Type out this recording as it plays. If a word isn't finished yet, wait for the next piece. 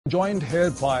Joined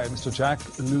here by Mr.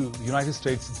 Jacob Lew, United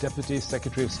States Deputy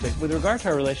Secretary of State. With regard to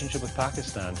our relationship with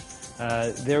Pakistan,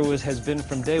 there has been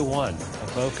from day one a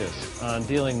focus on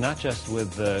dealing not just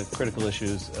with the critical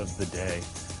issues of the day,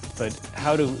 but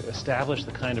how to establish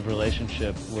the kind of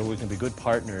relationship where we can be good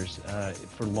partners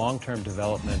for long-term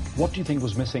development. What do you think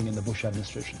was missing in the Bush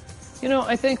administration? You know,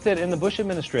 I think that in the Bush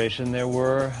administration there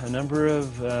were a number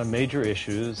of major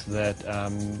issues that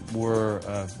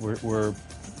were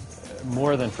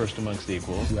more than first amongst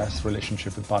equals. The U.S.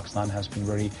 relationship with Pakistan has been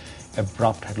very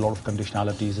abrupt, had a lot of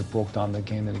conditionalities, it broke down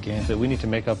again and again. That we need to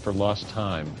make up for lost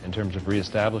time in terms of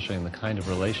reestablishing the kind of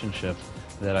relationship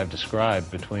that I've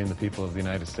described between the people of the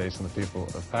United States and the people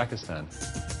of Pakistan.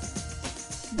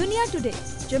 दुनिया today,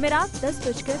 जुमेरात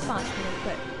 10:05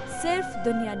 पर, सिर्फ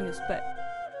दुनिया news पर।